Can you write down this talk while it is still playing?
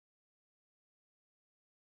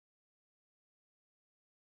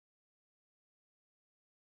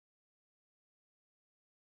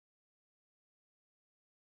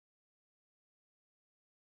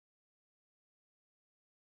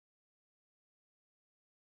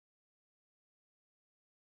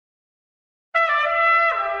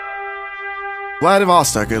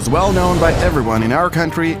Vladivostok is well known by everyone in our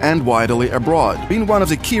country and widely abroad. Being one of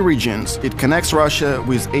the key regions, it connects Russia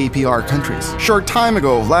with APR countries. Short time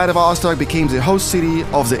ago, Vladivostok became the host city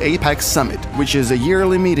of the APEC Summit, which is a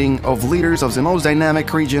yearly meeting of leaders of the most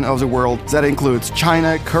dynamic region of the world that includes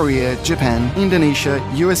China, Korea, Japan, Indonesia,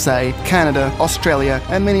 USA, Canada, Australia,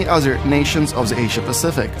 and many other nations of the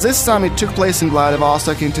Asia-Pacific. This summit took place in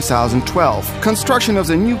Vladivostok in 2012. Construction of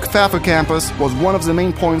the new FAFU campus was one of the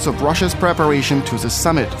main points of Russia's preparation to the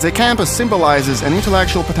summit. The campus symbolizes an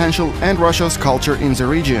intellectual potential and Russia's culture in the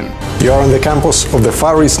region. You are on the campus of the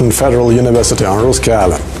Far Eastern Federal University on Russky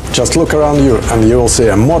Island. Just look around you and you will see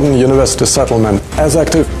a modern university settlement as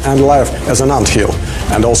active and live as an anthill,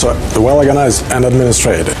 and also well organized and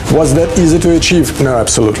administrated. Was that easy to achieve? No,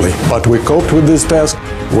 absolutely. But we coped with this task,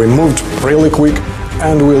 we moved really quick,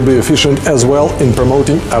 and will be efficient as well in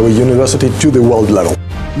promoting our university to the world level.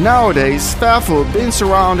 Nowadays, FAFU, being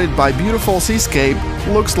surrounded by beautiful seascape,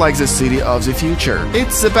 looks like the city of the future.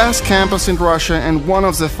 It's the best campus in Russia and one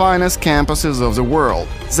of the finest campuses of the world.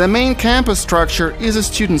 The main campus structure is a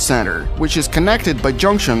student center, which is connected by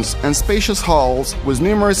junctions and spacious halls with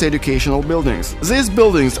numerous educational buildings. These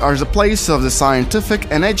buildings are the place of the scientific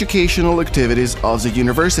and educational activities of the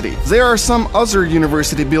university. There are some other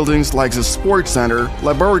university buildings like the sports center,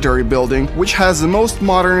 laboratory building, which has the most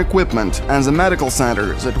modern equipment, and the medical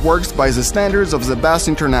center that works by the standards of the best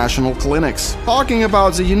international clinics. Talking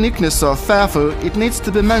about the uniqueness of FAFU, it needs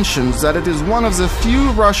to be mentioned that it is one of the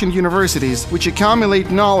few Russian universities which accumulate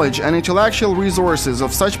knowledge and intellectual resources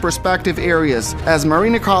of such prospective areas as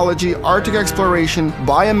marine ecology, Arctic exploration,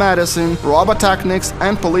 biomedicine, robotechnics,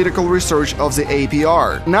 and political research of the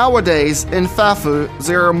APR. Nowadays, in FAFU,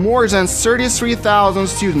 there are more than 33,000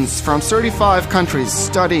 students from 35 countries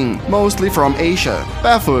studying, mostly from Asia.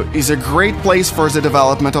 FAFU is a great place for the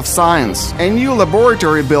development of science. A new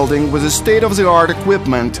laboratory building with a state-of-the-art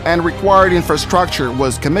equipment and required infrastructure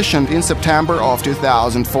was commissioned in September of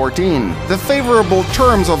 2014. The favorable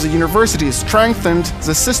terms of the university strengthened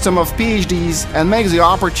the system of PhDs and makes the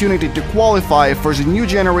opportunity to qualify for the new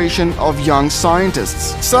generation of young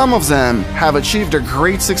scientists. Some of them have achieved a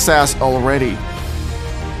great success already.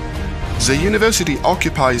 The university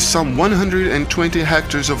occupies some 120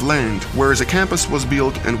 hectares of land where the campus was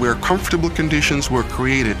built and where comfortable conditions were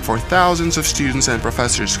created for thousands of students and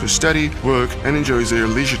professors who study, work, and enjoy their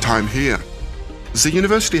leisure time here. The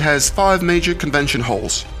university has 5 major convention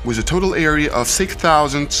halls, with a total area of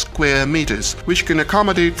 6,000 square meters, which can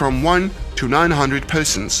accommodate from 1 to 900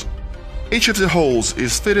 persons. Each of the halls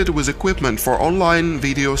is fitted with equipment for online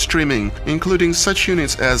video streaming, including such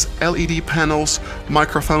units as LED panels,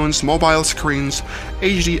 microphones, mobile screens,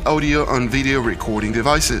 HD audio and video recording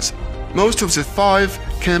devices. Most of the 5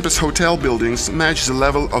 campus hotel buildings match the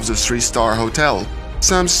level of the 3-star hotel.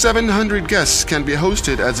 Some 700 guests can be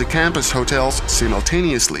hosted at the campus hotels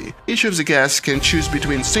simultaneously. Each of the guests can choose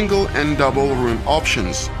between single and double room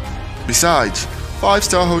options. Besides,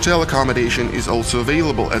 5-star hotel accommodation is also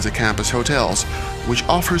available at the campus hotels, which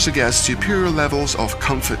offers the guests superior levels of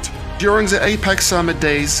comfort. During the APEC Summit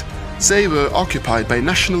days, they were occupied by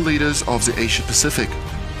national leaders of the Asia-Pacific.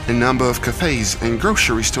 A number of cafes and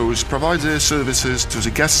grocery stores provide their services to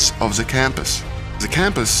the guests of the campus. The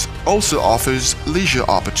campus also offers leisure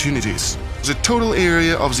opportunities. The total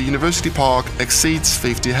area of the university park exceeds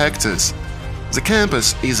 50 hectares. The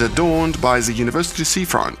campus is adorned by the university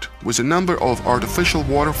seafront, with a number of artificial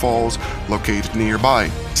waterfalls located nearby.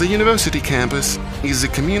 The university campus is a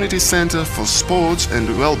community center for sports and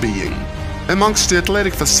well-being. Amongst the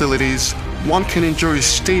athletic facilities, one can enjoy a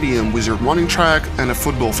stadium with a running track and a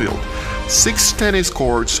football field, 6 tennis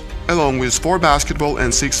courts, along with 4 basketball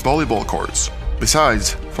and 6 volleyball courts.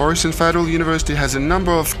 Besides, Far Eastern Federal University has a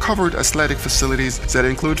number of covered athletic facilities that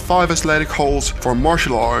include 5 athletic halls for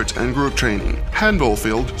martial arts and group training, handball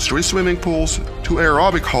field, 3 swimming pools, 2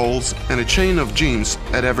 aerobic halls, and a chain of gyms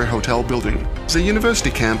at every hotel building. The university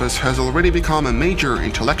campus has already become a major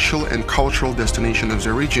intellectual and cultural destination of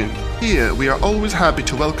the region. Here, we are always happy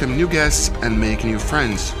to welcome new guests and make new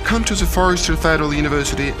friends. Come to the Far Eastern Federal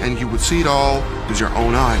University and you would see it all with your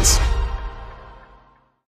own eyes.